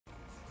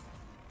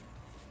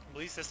At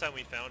least this time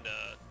we found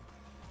a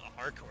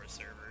hardcore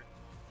server.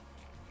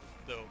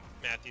 Though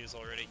Matthew's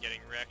already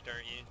getting wrecked,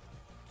 aren't you?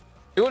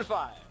 2 and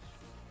 5.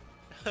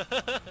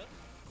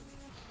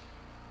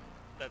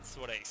 That's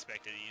what I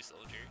expected of you,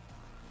 soldier.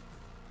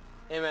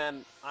 Hey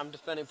man, I'm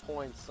defending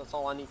points. That's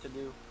all I need to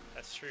do.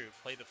 That's true.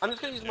 Play the. I'm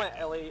just gonna use my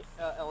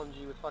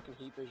LMG with fucking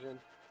heat vision.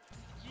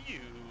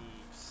 You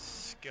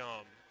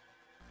scum.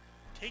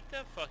 Take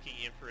that fucking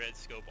infrared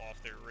scope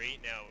off there right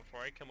now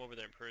before I come over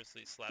there and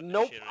personally slap the shit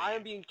out of you. Nope, I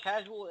am being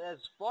casual as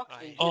fuck.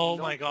 Oh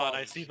my god,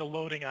 I see the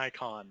loading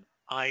icon.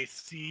 I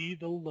see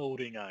the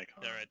loading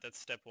icon. Alright, that's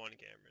step 1,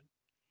 Cameron.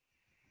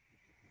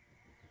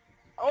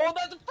 Oh,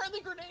 that's a friendly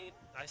grenade!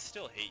 I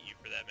still hate you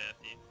for that,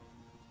 Matthew.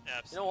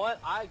 Absolutely. You know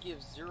what? I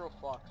give 0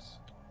 fucks.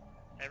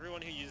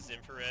 Everyone who uses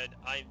infrared,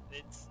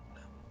 it's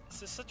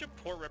just such a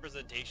poor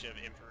representation of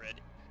infrared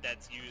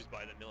that's used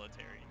by the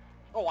military.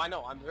 Oh, I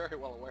know. I'm very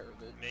well aware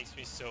of it. It makes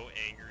me so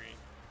angry.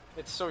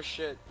 It's so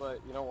shit, but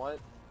you know what?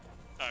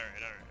 Alright,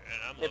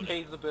 and I'm loaded. It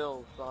pays the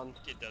bills, son.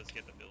 It does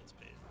get the bills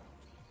paid.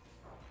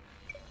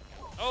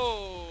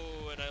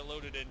 Oh, and I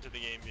loaded into the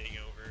game being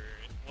over.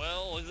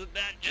 Well, isn't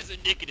that just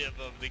indicative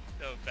of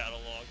battle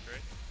log,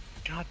 right?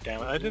 God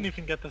damn it, I didn't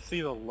even get to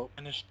see the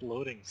finished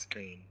loading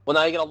screen. Well,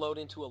 now you gotta load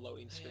into a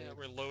loading screen. Yeah,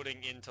 we're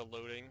loading into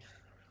loading.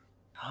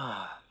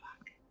 Ah,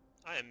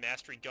 I am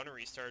Mastery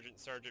Gunnery Sergeant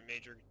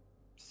Major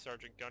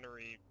Sergeant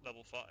Gunnery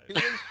level 5. 2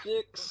 and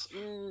 6,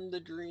 the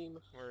dream.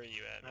 Where are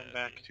you at, I'm Matthew?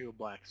 back to a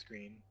black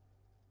screen.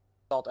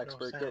 Assault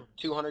expert, sound. did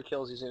 200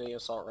 kills using an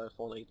assault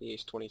rifle and the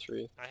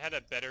Ace-23. I had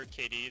a better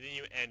KD than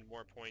you and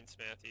more points,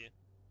 Matthew.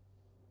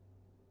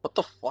 What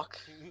the fuck?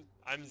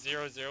 I'm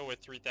 0-0 with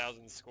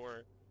 3,000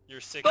 score. You're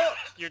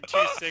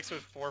 2-6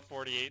 with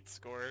 448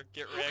 score.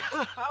 Get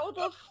wrecked. How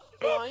the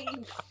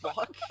flying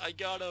fuck? I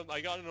got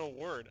an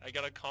award. I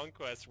got a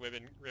conquest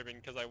ribbon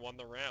because I won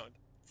the round.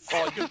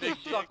 Oh, Suck you a big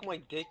suck dick. my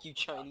dick, you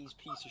Chinese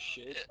piece of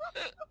shit.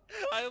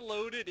 I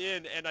loaded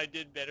in and I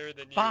did better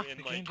than you Fuck, in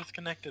the like game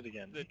disconnected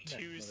again. the Reconnect,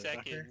 2 motherfucker.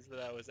 seconds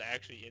that I was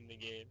actually in the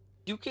game.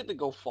 You get to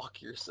go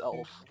fuck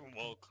yourself.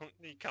 Well,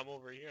 come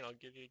over here and I'll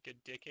give you a good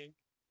dicking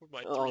with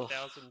my Oh.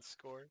 3,000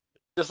 score.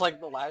 Just like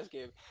the last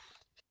game.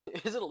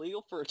 Is it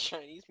illegal for a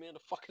Chinese man to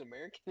fuck an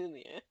American in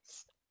the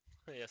ass?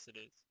 Yes, it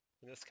is.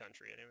 In this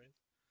country, anyways.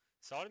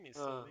 Sodomy is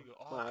still illegal.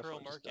 Oh, nah, Pearl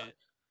fuck, just Market.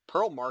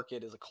 Pearl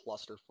Market is a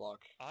clusterfuck.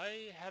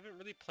 I haven't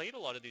really played a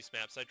lot of these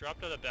maps. I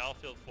dropped out of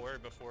Battlefield 4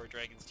 before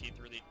Dragon's Teeth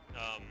really,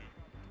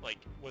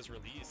 was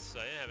released, so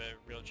I didn't have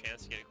a real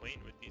chance to get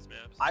acquainted with these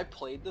maps. I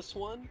played this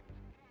one.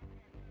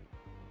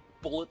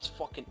 Bullets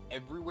fucking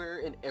everywhere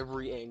in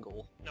every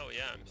angle. No,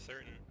 yeah, I'm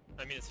certain.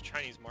 I mean, it's a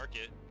Chinese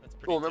market. That's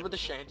pretty Well, remember the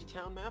typical.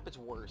 Shantytown map? It's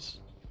worse.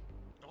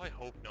 Oh, I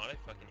hope not. I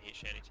fucking hate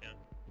Shantytown.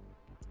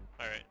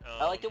 Alright,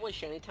 I liked it when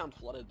Shantytown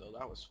flooded, though.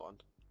 That was fun.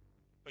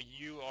 But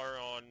you are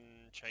on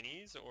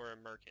Chinese or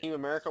American? Team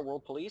America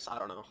World Police? I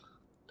don't know.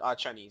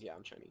 Chinese. Yeah,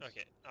 I'm Chinese.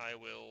 Okay, I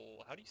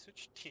will... How do you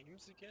switch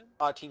teams again?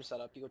 Team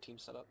setup. You go team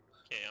setup.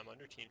 Okay, I'm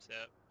under team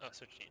set. Oh,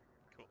 switch team.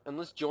 Cool. And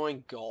let's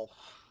join golf.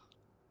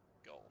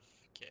 Golf.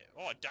 Okay.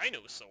 Oh, a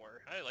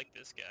dinosaur. I like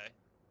this guy.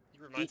 He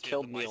reminds me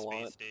killed of the me a MySpace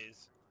lot.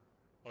 days.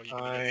 Oh, you can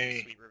get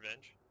some sweet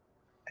revenge.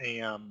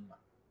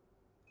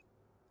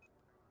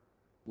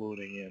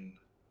 Loading in.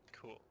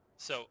 Cool.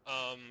 So,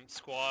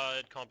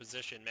 squad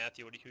composition.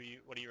 Matthew, what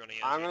are you running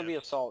as? I'm right gonna now? be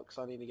assault because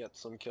I need to get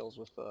some kills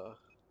with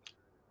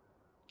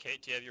Okay,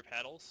 do you have your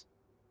paddles?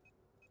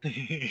 I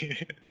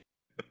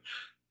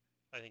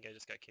think I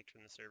just got kicked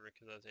from the server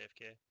because I was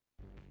AFK.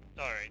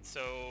 Alright,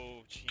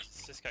 so,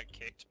 Jesus, just got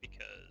kicked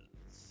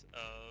because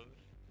of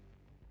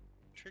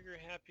trigger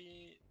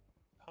happy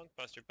punk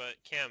buster, but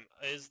Cam,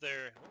 is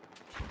there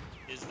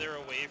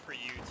a way for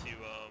you to,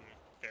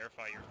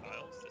 verify your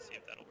files to see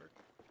if that'll work?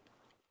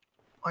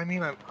 I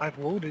mean, I've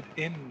loaded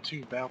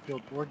into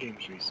Battlefield 4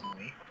 games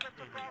recently.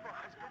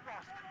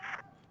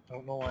 I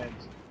don't know why I'm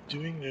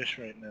doing this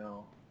right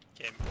now.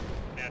 Okay,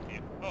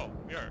 Matthew. Oh,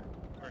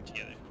 we're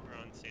together. We're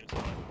on the same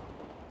spot.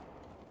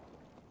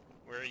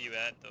 Where are you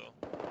at, though?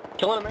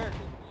 killing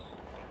Americans.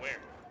 But where?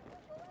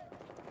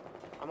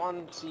 I'm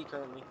on C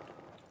currently.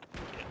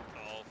 Okay,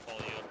 I'll follow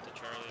you up to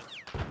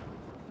Charlie.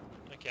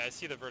 Okay, I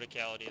see the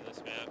verticality in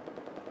this map.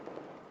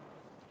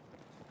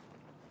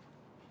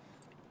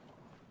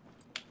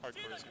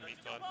 Hardcore is gonna be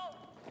fun.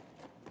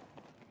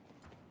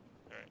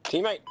 Alright.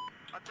 Teammate.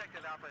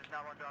 Objective Alpha is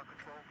now under our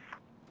control.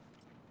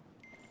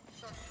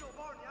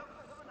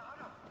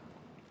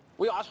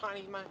 We are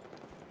Chinese, man.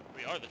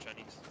 We are the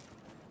Chinese.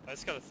 I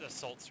just got an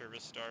assault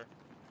service star.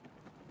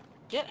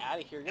 Get out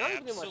of here. You're not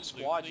even in my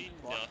squad, you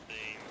fuck.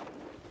 nothing.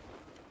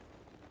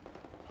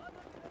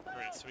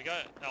 Alright, so we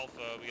got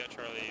Alpha, we got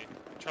Charlie.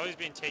 Charlie's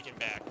being taken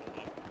back. Hold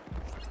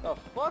on.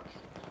 The fuck?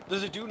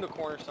 There's a dude in the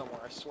corner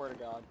somewhere, I swear to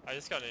God. I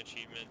just got an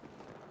achievement.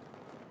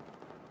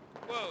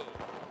 Whoa!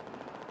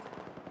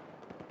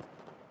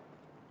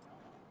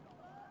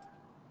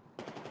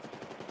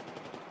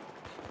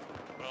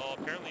 Well,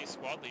 apparently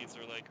squad leads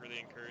are like really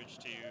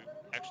encouraged to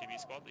actually be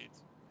squad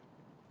leads.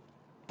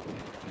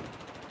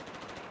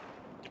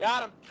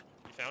 Got him!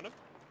 You found him?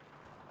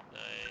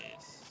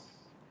 Nice.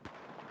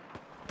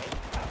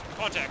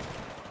 Contact!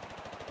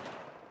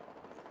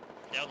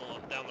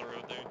 Down the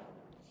road there.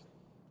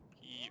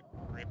 He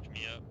ripped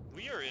me up.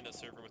 We are in a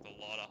server with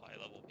a lot of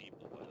high-level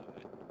people, by the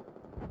way.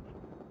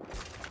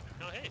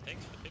 Oh, hey,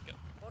 thanks for the pickup.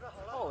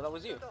 Oh, that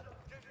was you.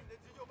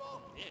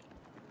 Yeah,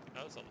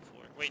 I was on the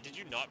floor. Wait, did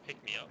you not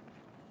pick me up?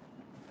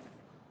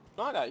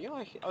 No, I got you.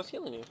 I was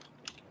healing you.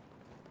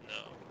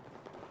 No.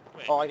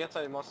 Wait. Oh, I guess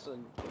I must have...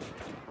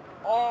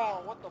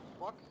 Oh, what the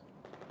fuck?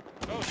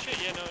 Oh shit,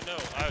 yeah, no.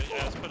 I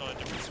was put on a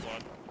different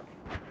squad.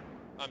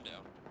 I'm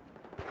down.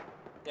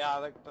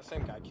 Yeah, the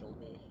same guy killed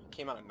me.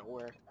 Came out of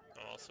nowhere.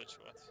 Oh, I'll switch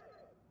squads.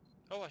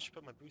 Oh, I should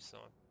put my boosts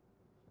on.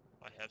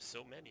 I have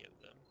so many of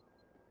them.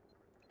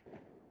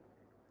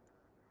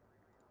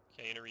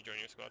 Okay, I'm gonna rejoin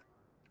your squad.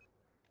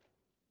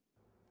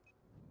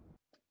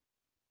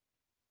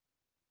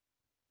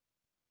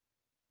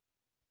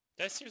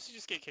 Did I seriously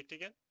just get kicked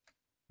again?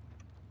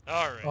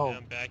 Alright, Oh,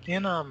 I'm back.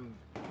 in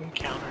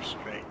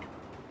Counter-Strike,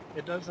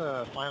 it does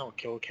a final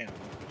kill cam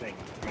thing,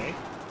 right?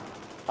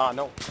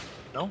 No.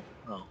 No?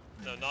 Oh.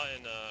 No, not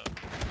in,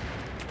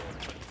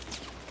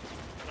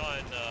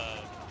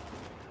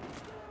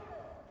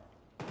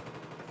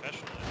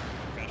 professional.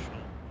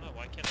 Professional. Oh,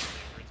 why can't I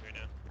say words right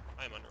now?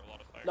 I am under a lot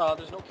of fire. No,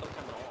 there's no kill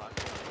cam at all,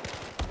 actually.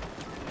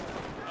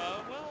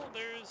 Well,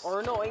 there's...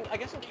 Or no, I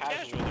guess in in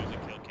casual. casual, there's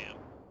a kill cam.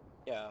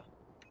 Yeah.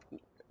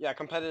 Yeah,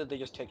 competitive, they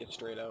just take it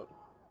straight out.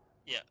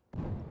 Yeah.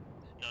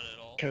 None at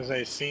all. Because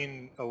I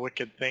seen a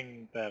wicked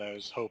thing that I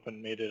was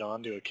hoping made it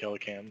onto a kill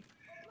cam,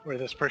 where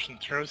this person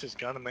throws his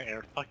gun in the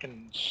air,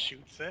 fucking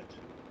shoots it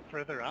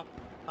further up,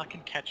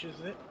 fucking catches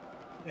it,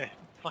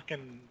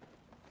 fucking,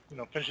 you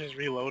know, finishes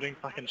reloading,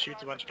 fucking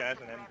shoots a bunch of guys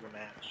and ends the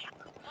match.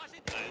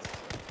 Nice.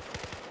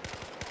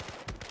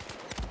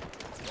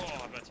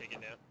 Oh, I'm not taking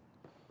down.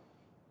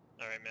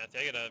 Alright, Matthew,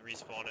 I gotta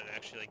respawn and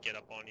actually, like, get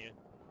up on you.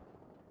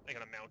 I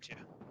gotta mount you.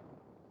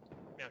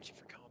 Mount you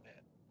for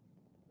combat.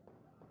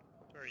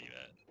 Where are you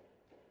at?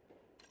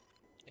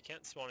 I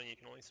can't spawn on you,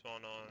 can only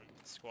spawn on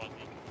squad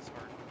league. It's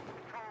hard.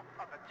 Control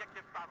of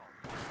objective battle.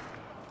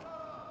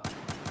 I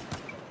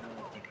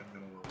don't think I'm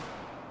gonna lose.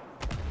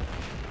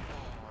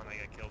 Oh, and I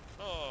got killed.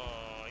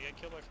 Oh, I got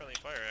killed by friendly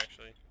fire,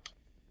 actually.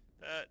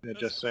 Did it That's...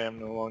 just say I'm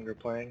no longer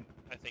playing?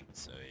 I think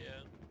so,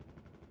 yeah.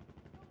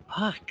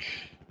 Fuck!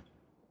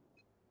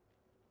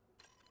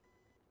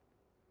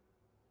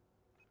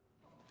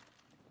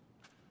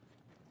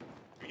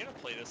 You're gonna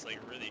play this, like,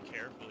 really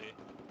carefully.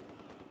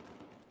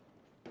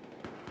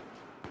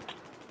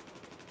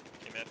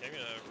 Okay, Matthew, I'm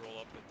gonna roll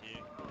up with you.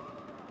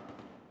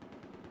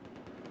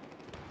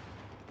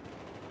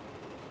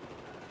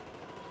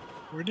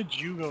 Where did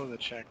you go to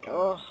check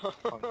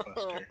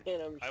Punkbuster? hit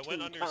him I went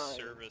 2 under times.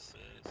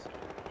 services.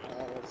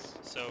 Yes.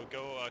 So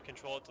go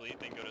control alt delete,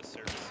 then go to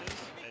services,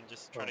 and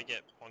just try to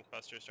get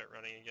Punkbuster to start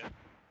running again.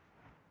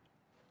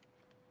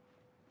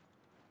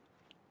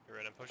 You're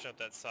right, I'm pushing up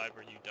that side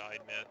where you died,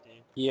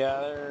 Matthew. Yeah,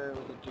 there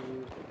was a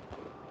dude.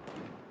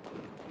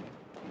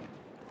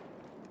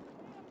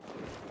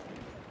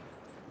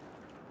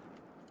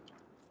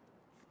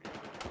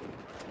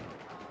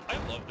 I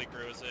love the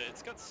Groza.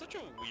 It's got such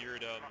a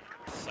weird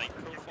sight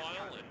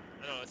profile, and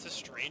I don't know, it's a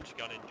strange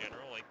gun in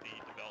general, like the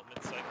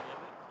development cycle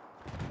of it.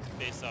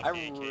 Based off I the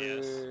AKS.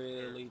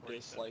 really or 47.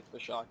 dislike the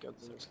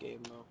shotguns in this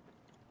game, though.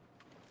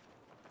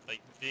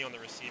 Like, being on the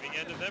receiving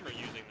end of them, or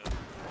using them?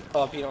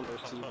 Being on the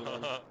receiving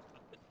end.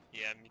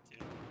 Yeah, me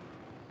too.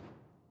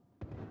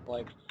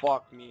 Like,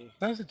 fuck me. It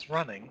says it's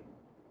running.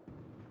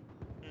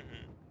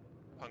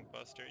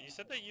 Punkbuster. You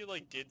said that you,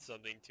 like, did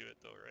something to it,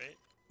 though, right?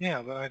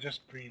 Yeah, but I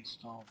just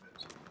reinstalled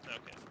it.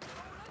 Okay.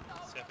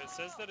 So if it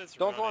says that it's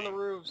Don't go on running,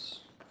 the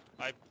roofs.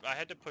 I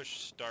had to push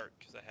start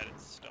because I had it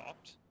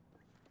stopped.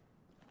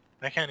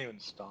 I can't even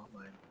stop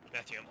mine.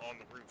 Matthew, I'm on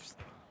the roofs,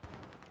 though.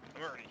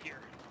 I'm already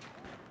here.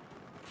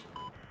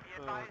 Oh,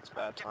 it's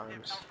bad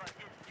times.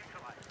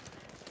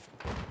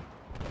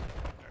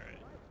 Alright.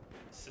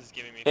 This is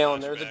giving me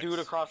Kayln, there's a flashbacks. dude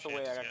across the Shit,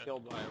 way, I got yeah.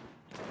 killed by him.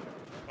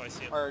 Oh, I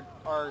see him. Our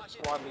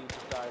squad lead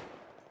just died.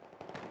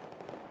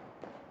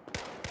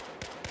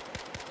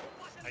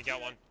 I got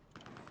one.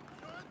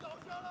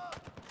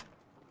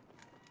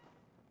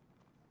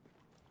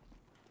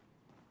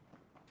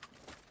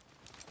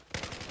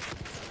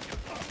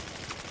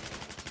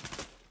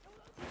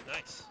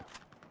 Nice.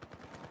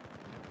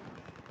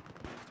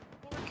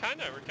 Well,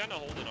 we're kinda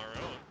holding our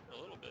own a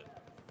little bit.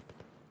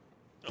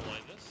 Don't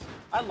mind this.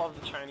 I love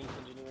the Chinese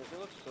engineers, they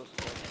look so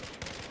sick.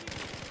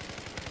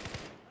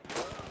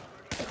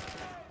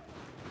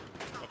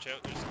 Watch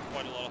out, there's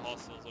quite a lot of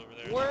hostiles over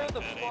there. Where Bad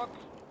the aim. fuck?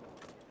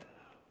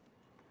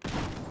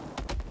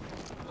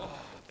 Oh,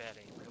 bad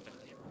aim, real bad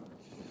aim.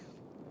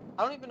 I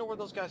don't even know where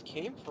those guys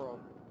came from.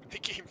 They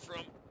came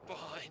from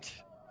behind.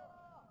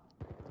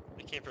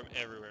 They came from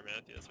everywhere,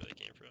 Matthew. That's where they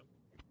came from.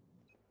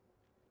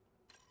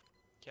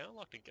 Can I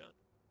unlock the gun?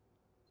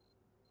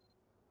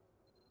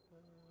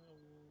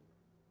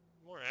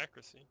 More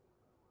accuracy.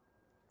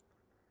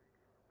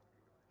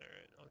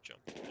 Alright, I'll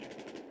jump in there.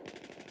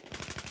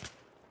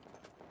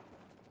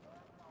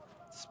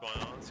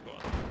 Spawn on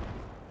squad.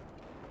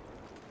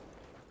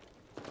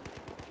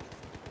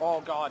 Oh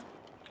god.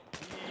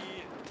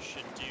 We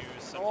should do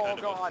some Oh, kind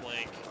of God. a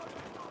flank,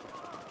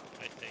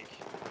 I think.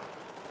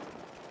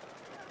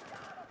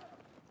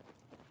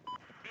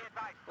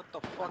 What the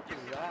fuck is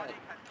that?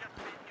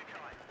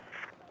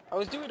 I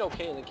was doing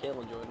okay and then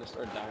Kayln joined and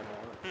started dying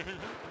more.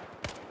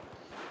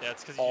 Yeah,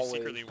 it's because you Always.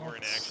 secretly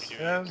weren't actually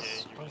doing okay.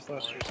 Says You were just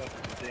Ghostbusters lying.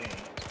 up to date.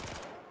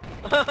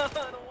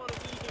 I don't want to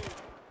be here.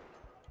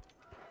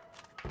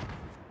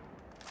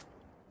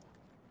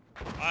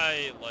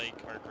 I like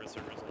hardcore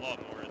servers a lot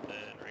more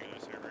than regular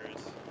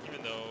servers,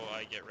 even though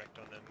I get wrecked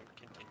on them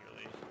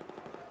continually.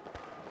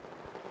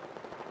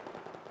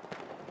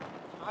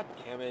 God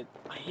damn it.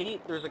 I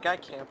hate there's a guy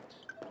camped.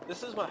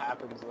 This is what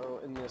happens though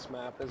in this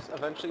map is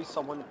eventually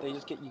you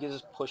get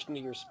just pushed into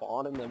your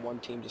spawn and then one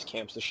team just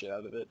camps the shit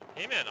out of it.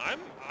 Hey man,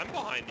 I'm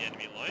behind the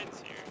enemy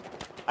lines here.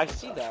 I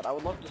see that. I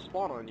would love to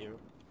spawn on you.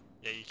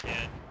 Yeah, you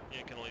can.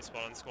 You can only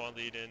spawn squad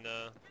lead in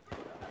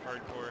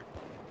hardcore.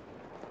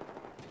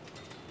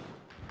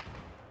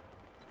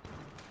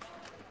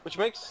 Which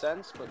makes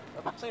sense, but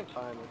at the same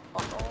time,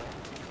 like, fuck all.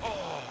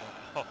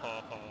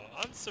 Oh,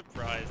 I'm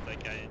surprised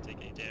that guy didn't take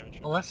any damage.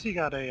 Unless you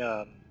got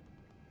a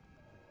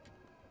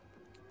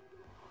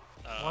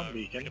one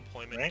beacon,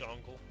 redeployment right?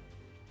 dongle.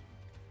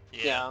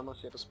 Yeah, unless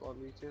you have a spawn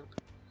weekend.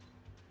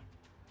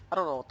 I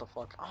don't know what the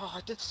fuck. Oh,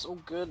 I did so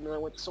good and then I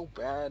went so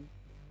bad.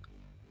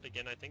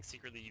 Again, I think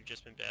secretly you've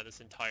just been bad this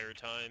entire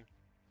time.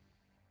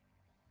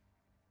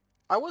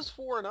 I was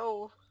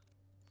 4-0.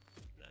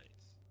 Nice.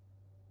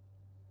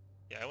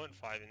 Yeah, I went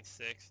 5 and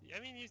 6. I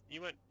mean,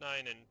 you went 9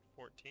 and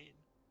 14.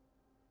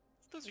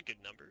 Those are good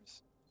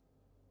numbers.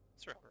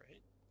 Those are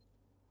alright.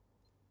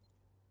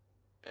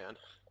 Man.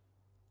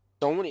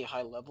 So many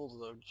high levels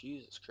though,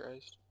 Jesus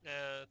Christ.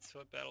 Yeah, that's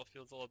what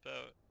Battlefield's all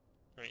about.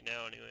 Right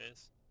now,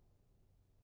 anyways.